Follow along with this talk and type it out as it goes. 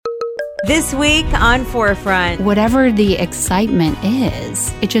This week on Forefront. Whatever the excitement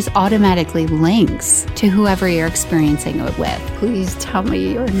is, it just automatically links to whoever you're experiencing it with. Please tell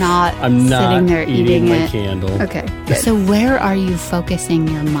me you're not sitting there eating my it. Candle. Okay. So where are you focusing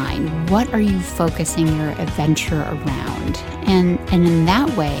your mind? What are you focusing your adventure around? And in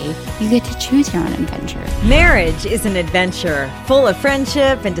that way, you get to choose your own adventure. Marriage is an adventure full of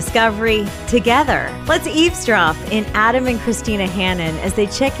friendship and discovery together. Let's eavesdrop in Adam and Christina Hannon as they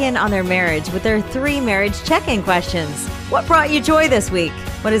check in on their marriage with their 3 marriage check-in questions. What brought you joy this week?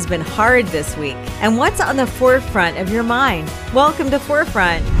 What has been hard this week? And what's on the forefront of your mind? Welcome to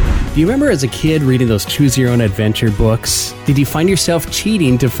Forefront. Do you remember as a kid reading those Choose Your Own Adventure books? Did you find yourself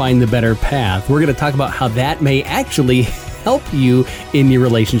cheating to find the better path? We're going to talk about how that may actually help you in your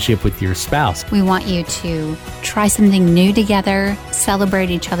relationship with your spouse. We want you to try something new together,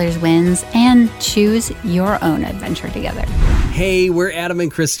 celebrate each other's wins, and choose your own adventure together. Hey, we're Adam and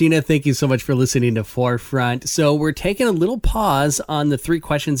Christina. Thank you so much for listening to Forefront. So we're taking a little pause on the 3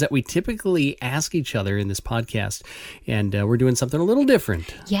 questions that we typically ask each other in this podcast, and we're doing something a little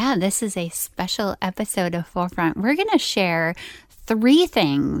different. Yeah, this is a special episode of Forefront. We're going to share 3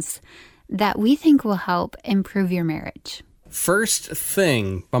 things that we think will help improve your marriage. First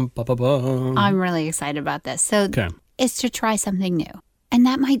thing, I'm really excited about this. So it's to try something new. And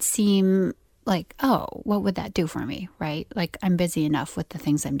that might seem like, oh, what would that do for me, right? Like I'm busy enough with the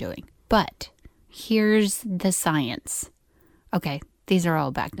things I'm doing. But here's the science. Okay, these are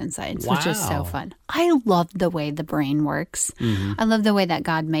all backed in science, which is so fun. I love the way the brain works. Mm-hmm. I love the way that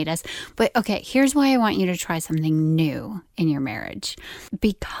God made us. But okay, here's why I want you to try something new in your marriage.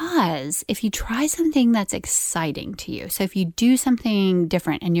 Because if you try something that's exciting to you, so if you do something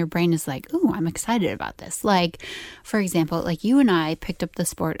different and your brain is like, ooh, I'm excited about this. Like, for example, like you and I picked up the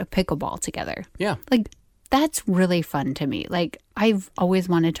sport of pickleball together. Yeah. Like, that's really fun to me. Like, I've always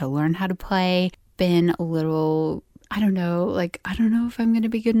wanted to learn how to play, been a little... I don't know if I'm going to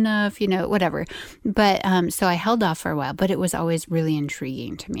be good enough, whatever. But so I held off for a while, but it was always really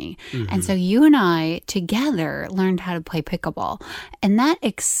intriguing to me. Mm-hmm. And so you and I together learned how to play pickleball. And that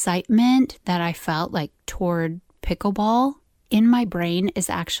excitement that I felt like toward pickleball in my brain is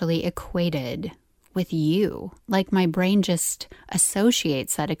actually equated with you. Like my brain just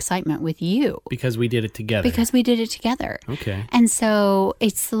associates that excitement with you. Because we did it together. Okay. And so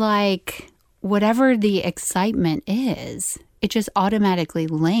it's like... whatever the excitement is, it just automatically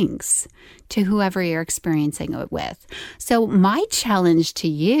links to whoever you're experiencing it with. So my challenge to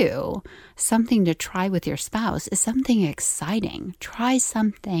you, something to try with your spouse, is something exciting. Try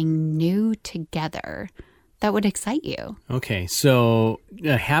something new together that would excite you. Okay, so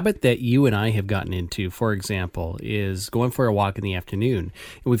a habit that you and I have gotten into, for example, is going for a walk in the afternoon.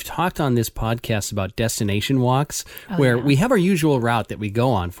 And we've talked on this podcast about destination walks, where we have our usual route that we go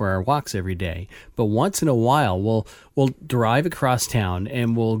on for our walks every day. But once in a while, we'll drive across town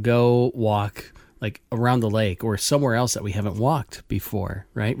and we'll go walk like around the lake or somewhere else that we haven't walked before,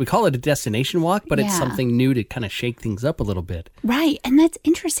 right? We call it a destination walk, but it's something new to kind of shake things up a little bit. Right. And that's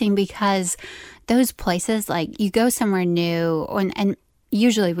interesting because those places, like you go somewhere new and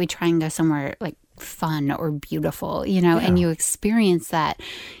usually we try and go somewhere like fun or beautiful, and you experience that,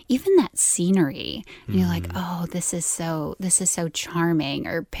 even that scenery, and you're like, oh, this is so charming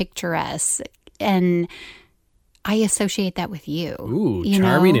or picturesque. And I associate that with you. Ooh,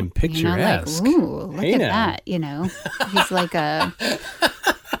 charming and picturesque. Like, ooh, look at that, He's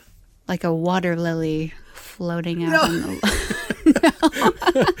like a water lily floating out in the...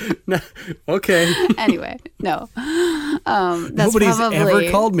 No. Okay. Anyway, no. That's Nobody's ever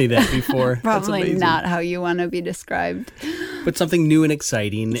called me that before. Probably not how you want to be described. But something new and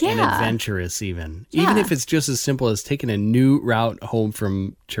exciting and adventurous even. Yeah. Even if it's just as simple as taking a new route home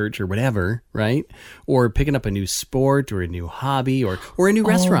from church or whatever, right? Or picking up a new sport or a new hobby or a new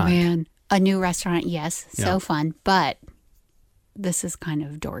restaurant. Oh, man. A new restaurant, yes. So fun. But this is kind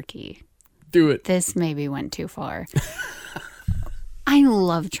of dorky. Do it. This maybe went too far. I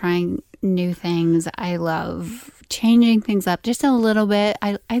love trying new things. I love changing things up just a little bit.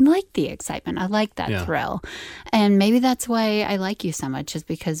 I like the excitement. I like that thrill. And maybe that's why I like you so much, is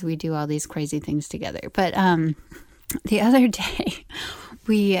because we do all these crazy things together. But the other day,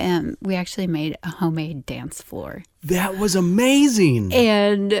 we actually made a homemade dance floor. That was amazing.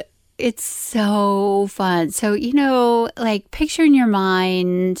 And it's so fun. So, like picture in your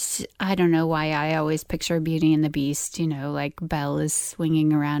mind, I don't know why I always picture Beauty and the Beast, like Belle is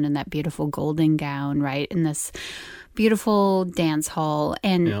swinging around in that beautiful golden gown, right? In this beautiful dance hall.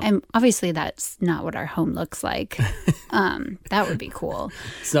 And obviously that's not what our home looks like. That would be cool.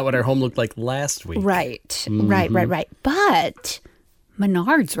 It's not what our home looked like last week. Right. But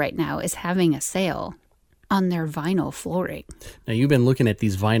Menards right now is having a sale on their vinyl flooring. Now, you've been looking at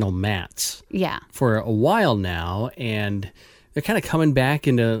these vinyl mats for a while now, and they're kind of coming back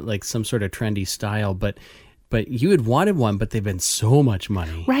into like some sort of trendy style, but you had wanted one, but they've been so much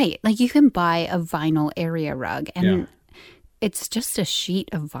money. Right. Like you can buy a vinyl area rug, and it's just a sheet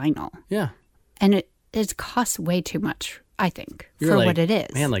of vinyl. Yeah. And it costs way too much, I think, for like, what it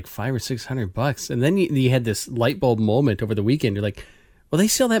is. Man, like $500 or $600. And then you had this light bulb moment over the weekend. You're like, well, they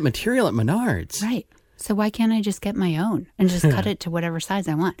sell that material at Menards. Right. So why can't I just get my own and just cut it to whatever size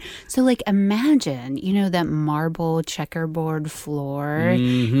I want? So like imagine, that marble checkerboard floor,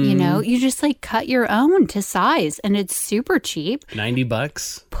 you just like cut your own to size and it's super cheap.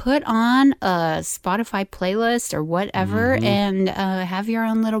 $90. Put on a Spotify playlist or whatever and have your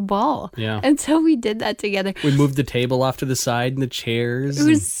own little ball. Yeah. And so we did that together. We moved the table off to the side and the chairs. It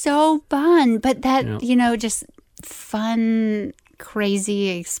was so fun. But that, just fun, crazy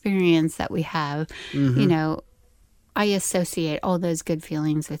experience that we have, I associate all those good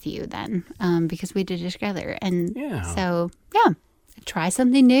feelings with you then because we did it together. And so, try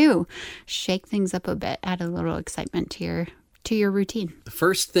something new, shake things up a bit, add a little excitement to your routine. The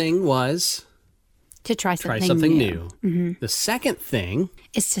first thing was to try something new. Mm-hmm. The second thing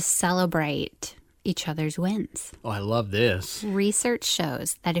is to celebrate each other's wins. Oh, I love this. Research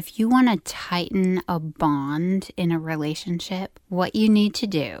shows that if you want to tighten a bond in a relationship, what you need to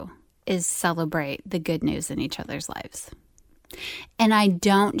do is celebrate the good news in each other's lives. And I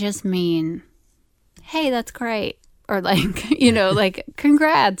don't just mean, hey, that's great. Or like, like,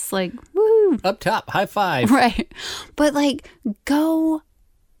 congrats, like, woo. Up top, high five. Right. But like, go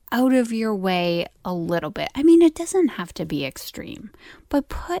out of your way a little bit. I mean, it doesn't have to be extreme, but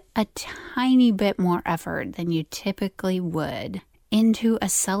put a tiny bit more effort than you typically would into a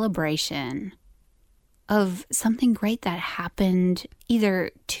celebration of something great that happened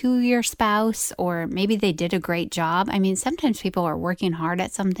either to your spouse or maybe they did a great job. I mean, sometimes people are working hard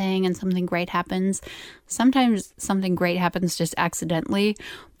at something and something great happens. Sometimes something great happens just accidentally.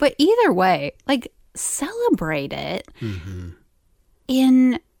 But either way, like, celebrate it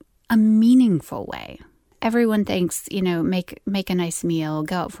in a meaningful way. Everyone thinks, make a nice meal,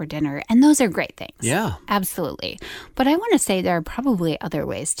 go out for dinner. And those are great things. Yeah. Absolutely. But I want to say there are probably other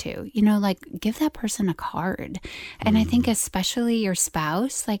ways too. Like give that person a card. And I think especially your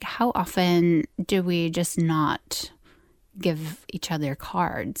spouse, like how often do we just not give each other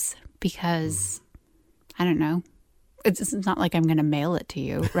cards? Because, I don't know. It's not like I'm going to mail it to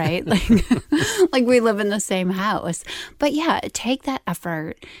you, right? Like we live in the same house. But yeah, take that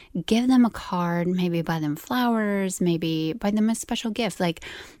effort, give them a card, maybe buy them flowers, maybe buy them a special gift. Like,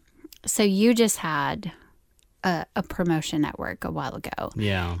 so you just had a promotion at work a while ago.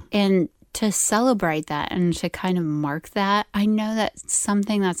 Yeah. And to celebrate that and to kind of mark that, I know that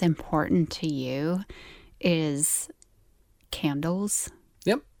something that's important to you is candles.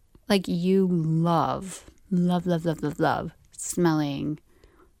 Yep. Like you love smelling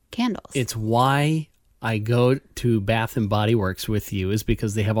candles. It's why I go to Bath and Body Works with you, is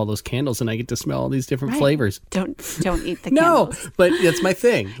because they have all those candles and I get to smell all these different flavors. Don't eat the no, candles. But that's my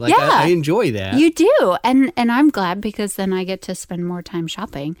thing. Like I enjoy that. You do. And I'm glad because then I get to spend more time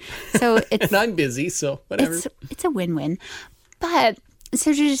shopping. So it's and I'm busy, so whatever. It's a win-win. But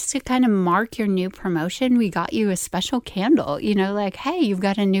so just to kind of mark your new promotion, we got you a special candle. Like, hey, you've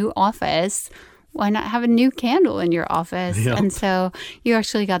got a new office. Why not have a new candle in your office? Yep. And so you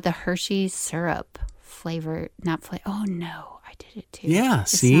actually got the Hershey syrup flavor, not flavor. Oh no, I did it too. Yeah,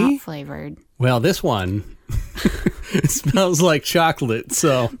 it's see? Not flavored. Well, this one, it smells like chocolate,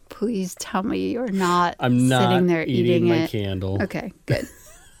 so. Please tell me you're not I'm not sitting there eating my it. candle. Okay, good.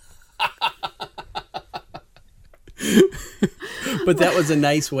 But that was a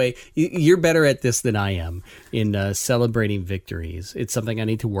nice way. You're better at this than I am in celebrating victories. It's something I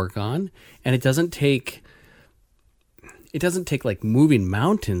need to work on, and it doesn't take like moving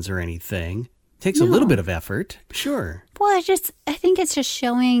mountains or anything. It takes a little bit of effort, sure. Well, I think it's just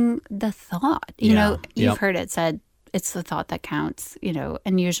showing the thought. You've heard it said, it's the thought that counts,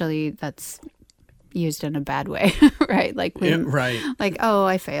 and usually that's used in a bad way, right? Like like, oh,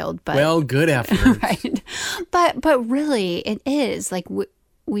 I failed, but well, good effort. Right. But really it is like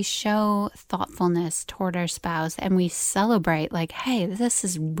we show thoughtfulness toward our spouse and we celebrate like, hey, this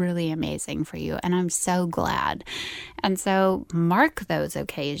is really amazing for you and I'm so glad. And so mark those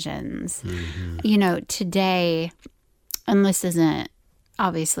occasions. Today, and this isn't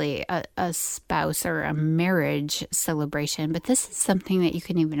obviously a spouse or a marriage celebration, but this is something that you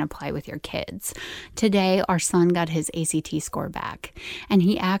can even apply with your kids. Today, our son got his ACT score back, and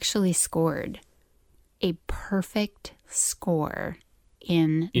he actually scored a perfect score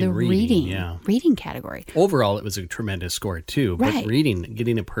in the reading category. Overall, it was a tremendous score too. But Right. reading,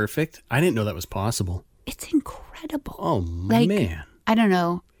 getting it perfect, I didn't know that was possible. It's incredible. Oh, man. I don't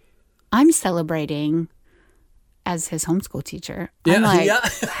know. I'm celebrating as his homeschool teacher. Yeah, I'm like,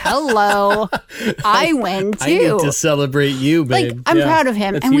 hello, I win too. I get to celebrate you, babe. Like, I'm proud of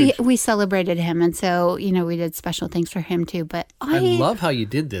him. That's And huge. we celebrated him. And so, we did special things for him too. But I love how you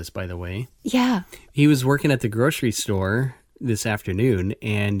did this, by the way. Yeah. He was working at the grocery store this afternoon,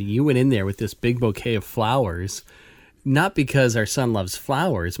 and you went in there with this big bouquet of flowers. Not because our son loves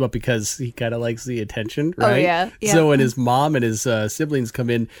flowers, but because he kind of likes the attention, right? Oh, yeah. So when his mom and his siblings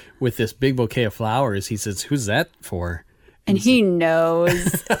come in with this big bouquet of flowers, he says, "Who's that for?" And he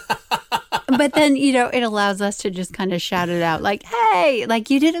knows. But then, it allows us to just kind of shout it out like, hey, like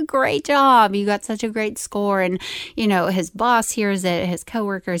you did a great job. You got such a great score. And, his boss hears it. His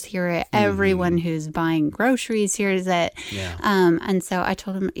coworkers hear it. Everyone who's buying groceries hears it. Yeah. And so I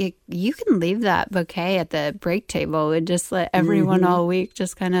told him, you can leave that bouquet at the break table and just let everyone all week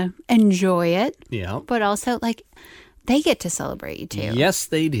just kind of enjoy it. Yeah. But also, like, they get to celebrate you too. Yes,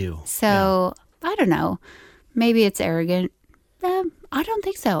 they do. So, I don't know. Maybe it's arrogant. I don't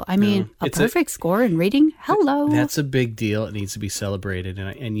think so. I mean, a perfect score in reading. Hello. That's a big deal. It needs to be celebrated.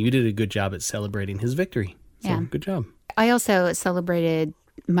 And you did a good job at celebrating his victory. So Yeah. good job. I also celebrated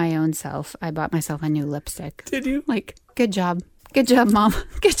my own self. I bought myself a new lipstick. Did you? Like, good job. Good job, Mom.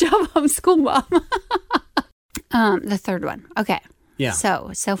 Good job, homeschool mom. The third one. Okay. Yeah.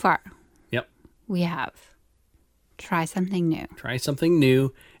 So far, Yep. we have try something new. Try something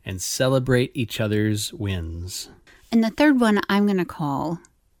new and celebrate each other's wins. And the third one I'm going to call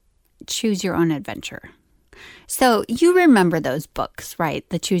Choose Your Own Adventure. So you remember those books, right?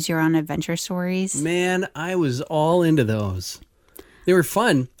 The Choose Your Own Adventure stories. Man, I was all into those. They were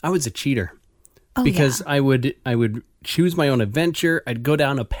fun. I was a cheater. Because I would choose my own adventure. I'd go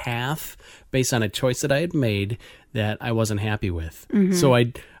down a path based on a choice that I had made that I wasn't happy with. So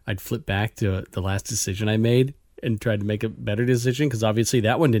I'd flip back to the last decision I made and tried to make a better decision because obviously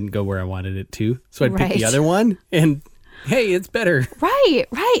that one didn't go where I wanted it to. So I'd pick the other one and hey, it's better. Right,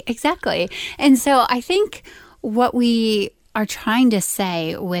 exactly. And so I think what we are trying to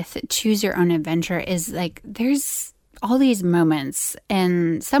say with Choose Your Own Adventure is like there's all these moments,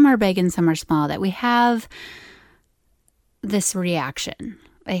 and some are big and some are small, that we have this reaction.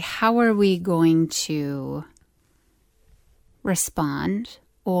 Like, how are we going to respond?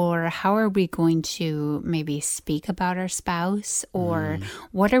 Or how are we going to maybe speak about our spouse? Or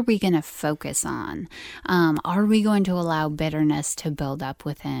what are we going to focus on? Are we going to allow bitterness to build up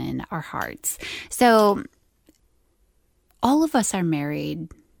within our hearts? So all of us are married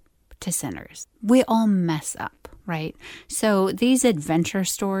to sinners. We all mess up, right? So these adventure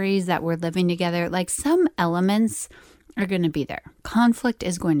stories that we're living together, like some elements are going to be there. Conflict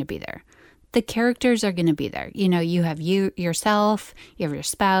is going to be there. The characters are going to be there. You have yourself, you have your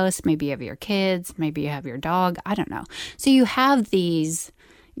spouse, maybe you have your kids, maybe you have your dog. I don't know. So you have these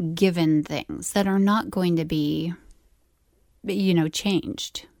given things that are not going to be,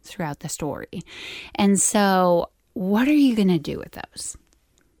 changed throughout the story. And so what are you going to do with those?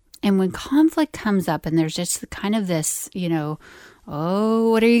 And when conflict comes up and there's just kind of this,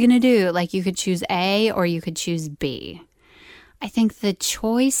 what are you going to do? Like you could choose A or you could choose B. I think the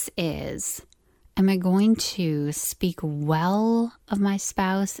choice is, am I going to speak well of my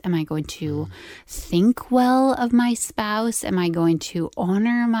spouse? Am I going to think well of my spouse? Am I going to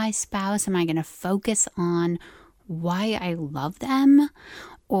honor my spouse? Am I going to focus on why I love them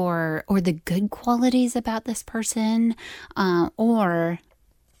or the good qualities about this person? Or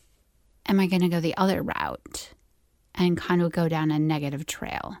am I going to go the other route and kind of go down a negative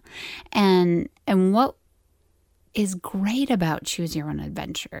trail? And what is great about Choose Your Own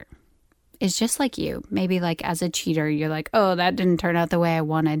Adventure is just like you. Maybe like as a cheater, you're like, oh, that didn't turn out the way I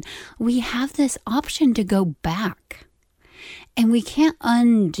wanted. We have this option to go back. And we can't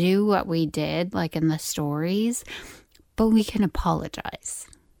undo what we did, like in the stories, but we can apologize.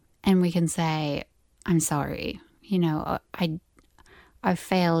 And we can say, I'm sorry. I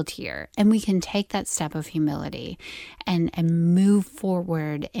failed here. And we can take that step of humility and move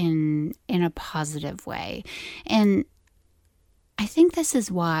forward in a positive way. And I think this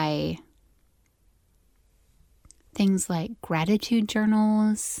is why things like gratitude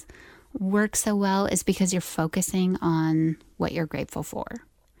journals work so well, is because you're focusing on what you're grateful for.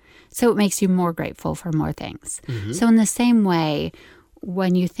 So it makes you more grateful for more things. So in the same way,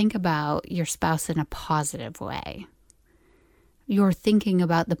 when you think about your spouse in a positive way, you're thinking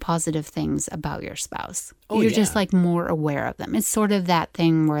about the positive things about your spouse. You're just like more aware of them. It's sort of that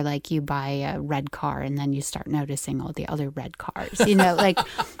thing where like you buy a red car and then you start noticing all the other red cars, like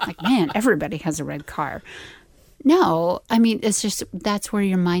man, everybody has a red car. No, I mean, it's just that's where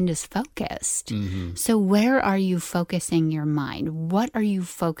your mind is focused. Mm-hmm. So where are you focusing your mind? What are you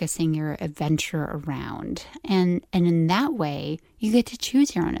focusing your adventure around? And in that way, you get to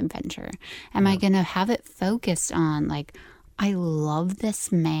choose your own adventure. Am I going to have it focused on like, I love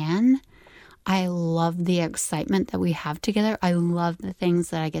this man. I love the excitement that we have together. I love the things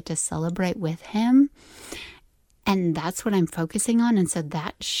that I get to celebrate with him. And that's what I'm focusing on. And so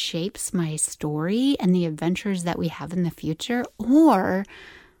that shapes my story and the adventures that we have in the future. Or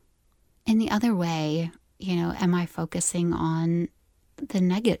in the other way, am I focusing on the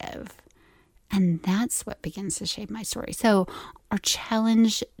negative? And that's what begins to shape my story. So our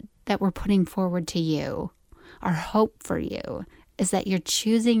challenge that we're putting forward to you, our hope for you, is that you're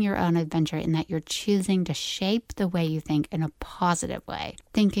choosing your own adventure and that you're choosing to shape the way you think in a positive way,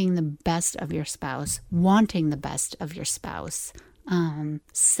 thinking the best of your spouse, wanting the best of your spouse,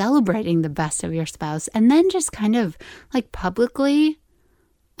 celebrating the best of your spouse, and then just kind of like publicly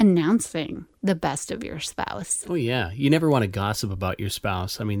announcing the best of your spouse. Oh, yeah. You never want to gossip about your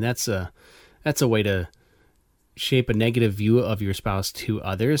spouse. I mean, that's a way to shape a negative view of your spouse to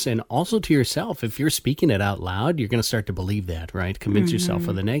others and also to yourself. If you're speaking it out loud, you're going to start to believe that, right? Convince yourself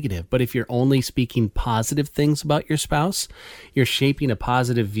of the negative. But if you're only speaking positive things about your spouse, you're shaping a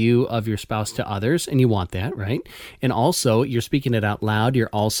positive view of your spouse to others, and you want that, right? And also, you're speaking it out loud, you're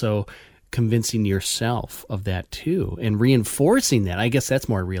also convincing yourself of that too, and reinforcing that. I guess that's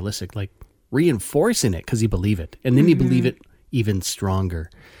more realistic, like reinforcing it because you believe it, and then you believe it even stronger.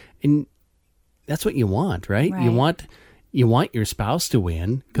 And that's what you want, right? You want your spouse to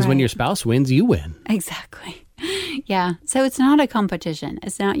win because when your spouse wins, you win. Exactly. Yeah. So it's not a competition.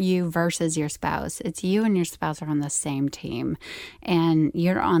 It's not you versus your spouse. It's you and your spouse are on the same team and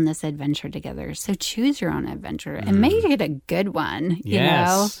you're on this adventure together. So choose your own adventure and make it a good one, you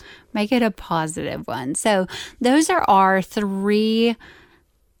know? Make it a positive one. So those are our 3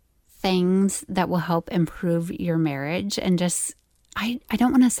 things that will help improve your marriage. And just I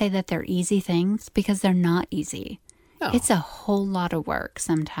don't want to say that they're easy things because they're not easy. No. It's a whole lot of work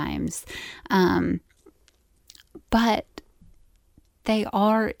sometimes. But they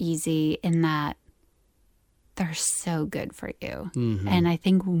are easy in that they're so good for you. Mm-hmm. And I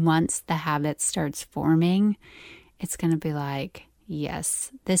think once the habit starts forming, it's going to be like,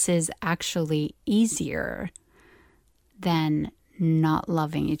 yes, this is actually easier than not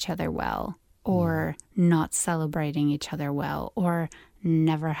loving each other well, or not celebrating each other well, or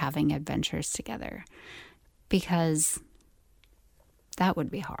never having adventures together, because that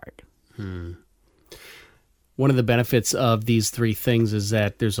would be hard. One of the benefits of these 3 things is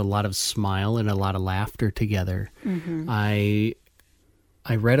that there's a lot of smile and a lot of laughter together. Mm-hmm. I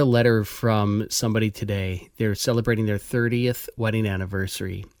read a letter from somebody today. They're celebrating their 30th wedding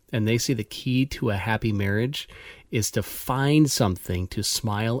anniversary, and they say the key to a happy marriage is to find something to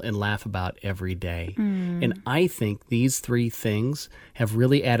smile and laugh about every day. And I think these 3 things have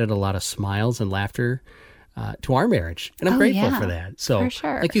really added a lot of smiles and laughter to our marriage. And I'm grateful for that. So,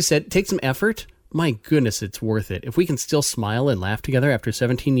 like you said, take some effort. My goodness, it's worth it. If we can still smile and laugh together after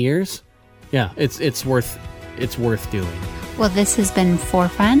 17 years, it's worth doing. Well, this has been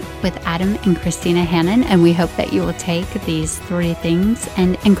Forefront with Adam and Christina Hannon, and we hope that you will take these 3 things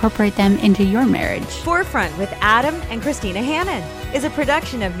and incorporate them into your marriage. Forefront with Adam and Christina Hannon is a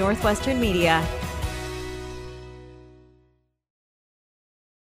production of Northwestern Media.